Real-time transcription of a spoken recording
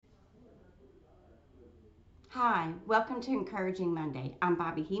Hi, welcome to Encouraging Monday. I'm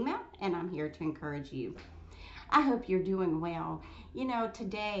Bobby Hema, and I'm here to encourage you. I hope you're doing well.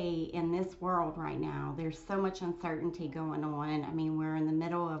 Today in this world right now, there's so much uncertainty going on. I mean, we're in the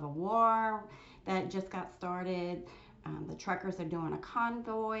middle of a war that just got started. The truckers are doing a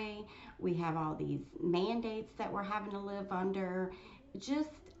convoy. We have all these mandates that we're having to live under. Just,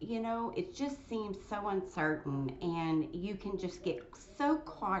 it just seems so uncertain, and you can just get so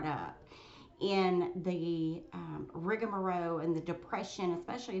caught up in the rigmarole and the depression,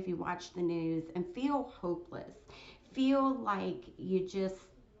 especially if you watch the news, and feel hopeless, feel like you just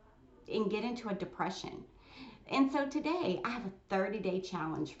and get into a depression. And so today I have a 30-day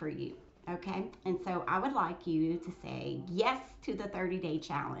challenge for you. Okay, and so I would like you to say yes to the 30-day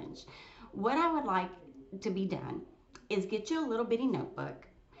challenge. What I would like to be done is get you a little bitty notebook,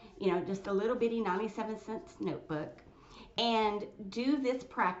 just a little bitty 97 cents notebook, and do this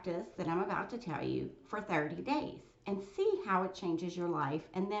practice that I'm about to tell you for 30 days and see how it changes your life.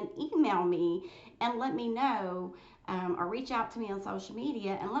 And then email me and let me know, or reach out to me on social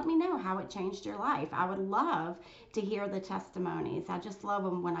media and let me know how it changed your life. I would love to hear the testimonies. I just love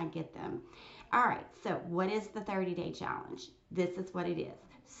them when I get them. All right, so what is the 30-day challenge? This is what it is.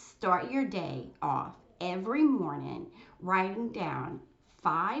 Start your day off every morning writing down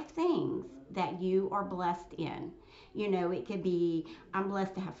 5 things that you are blessed in. It could be, I'm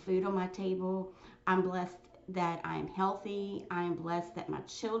blessed to have food on my table. I'm blessed that I am healthy. I am blessed that my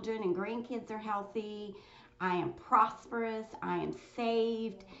children and grandkids are healthy. I am prosperous. I am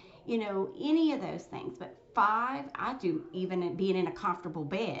saved. Any of those things. But 5, I do even being in a comfortable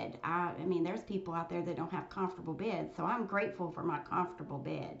bed. I mean, there's people out there that don't have comfortable beds. So I'm grateful for my comfortable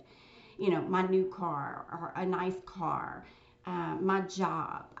bed. My new car or a nice car, my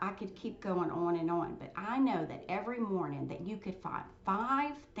job. I could keep going on, but I know that every morning that you could find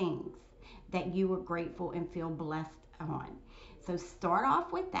 5 things that you are grateful and feel blessed on. So start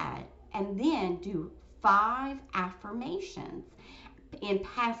off with that and then do 5 affirmations in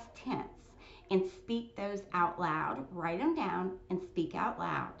past tense and speak those out loud. Write them down and speak out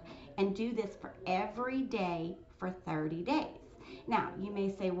loud. And do this for every day for 30 days. Now, you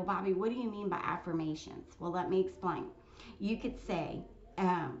may say, well, Bobby, what do you mean by affirmations? Well, let me explain. You could say,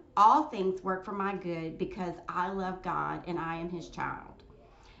 all things work for my good because I love God and I am his child.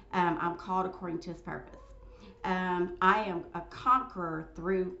 I'm called according to his purpose. I am a conqueror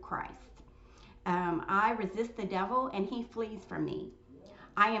through Christ. I resist the devil and he flees from me.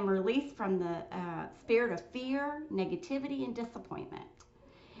 I am released from the spirit of fear, negativity, and disappointment.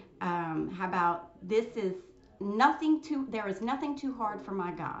 How about this is there is nothing too hard for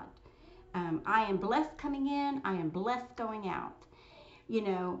my God. I am blessed coming in, I am blessed going out.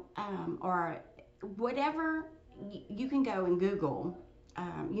 Or whatever, you can go and Google.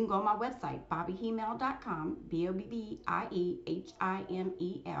 You can go on my website, bobbyhemel.com,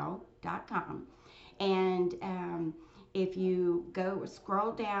 BOBBIEHIMEL.com. And if you go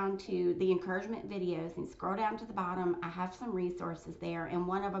scroll down to the encouragement videos and scroll down to the bottom, I have some resources there, and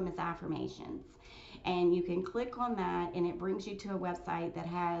one of them is affirmations. And you can click on that, and it brings you to a website that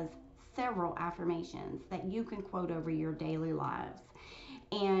has several affirmations that you can quote over your daily lives.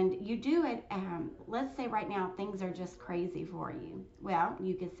 And you do it, let's say right now things are just crazy for you. Well,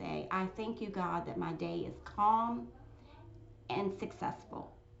 you could say, I thank you, God, that my day is calm and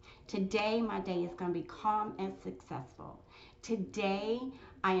successful. Today, my day is going to be calm and successful. Today,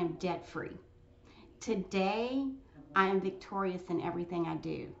 I am debt free. Today, I am victorious in everything I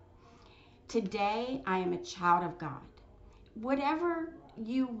do. Today, I am a child of God. Whatever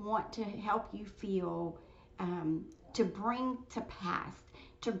you want to help you feel, to bring to past,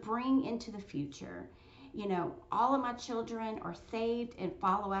 to bring into the future. All of my children are saved and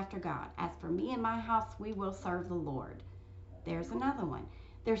follow after God. As for me and my house, we will serve the Lord. There's another one.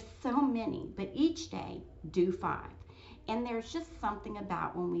 There's so many, but each day do 5. And there's just something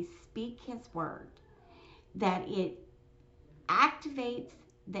about when we speak his word that it activates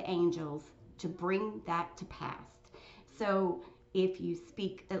the angels to bring that to pass. So if you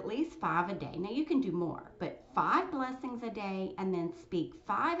speak at least 5 a day, now you can do more, but 5 blessings a day, and then speak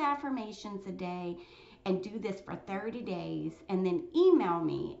 5 affirmations a day, and do this for 30 days, and then email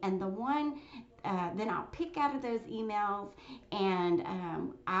me. And then I'll pick out of those emails, and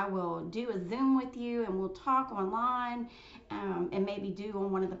I will do a Zoom with you, and we'll talk online, and maybe do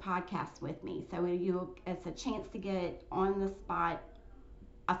on one of the podcasts with me. So it's a chance to get on the spot,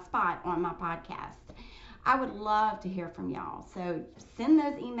 a spot on my podcast. I would love to hear from y'all. So send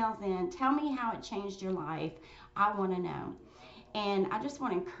those emails in. Tell me how it changed your life. I want to know. And I just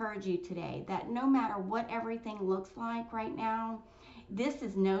want to encourage you today that no matter what everything looks like right now, this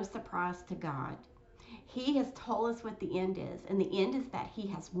is no surprise to God. He has told us what the end is, and the end is that He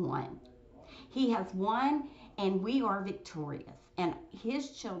has won. He has won, and we are victorious. And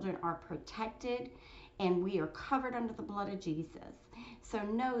His children are protected, and we are covered under the blood of Jesus. So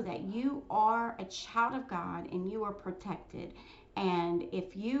know that you are a child of God, and you are protected. And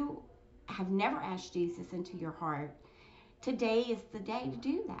if you have never asked Jesus into your heart, today is the day to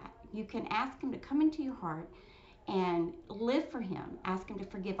do that. You can ask Him to come into your heart and live for Him. Ask Him to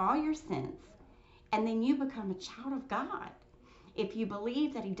forgive all your sins, and then you become a child of God. If you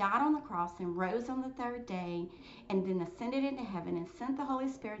believe that He died on the cross and rose on the third day and then ascended into heaven and sent the Holy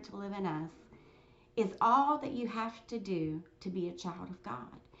Spirit to live in us, is all that you have to do to be a child of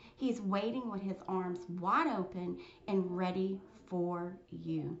God. He's waiting with His arms wide open and ready for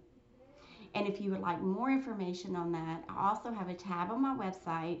you. And if you would like more information on that, I also have a tab on my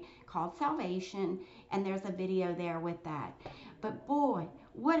website called Salvation, and there's a video there with that. But boy,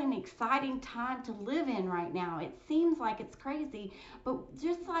 what an exciting time to live in right now. It seems like it's crazy, but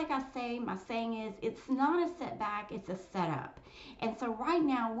just like I say, my saying is, it's not a setback, it's a setup. And so right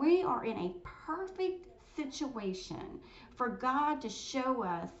now, we are in a perfect situation for God to show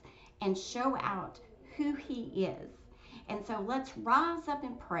us and show out who He is. And so let's rise up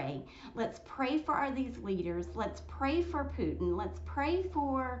and pray. Let's pray for these leaders. Let's pray for Putin. Let's pray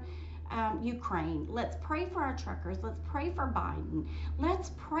for Ukraine. Let's pray for our truckers. Let's pray for Biden.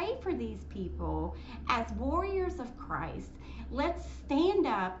 Let's pray for these people as warriors of Christ. Let's stand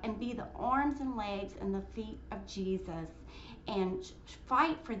up and be the arms and legs and the feet of Jesus and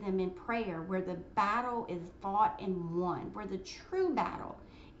fight for them in prayer, where the battle is fought and won, where the true battle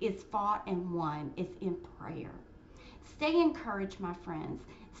is fought and won is in prayer. Stay encouraged, my friends.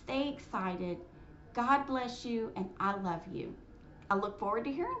 Stay excited. God bless you, and I love you. I look forward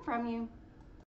to hearing from you.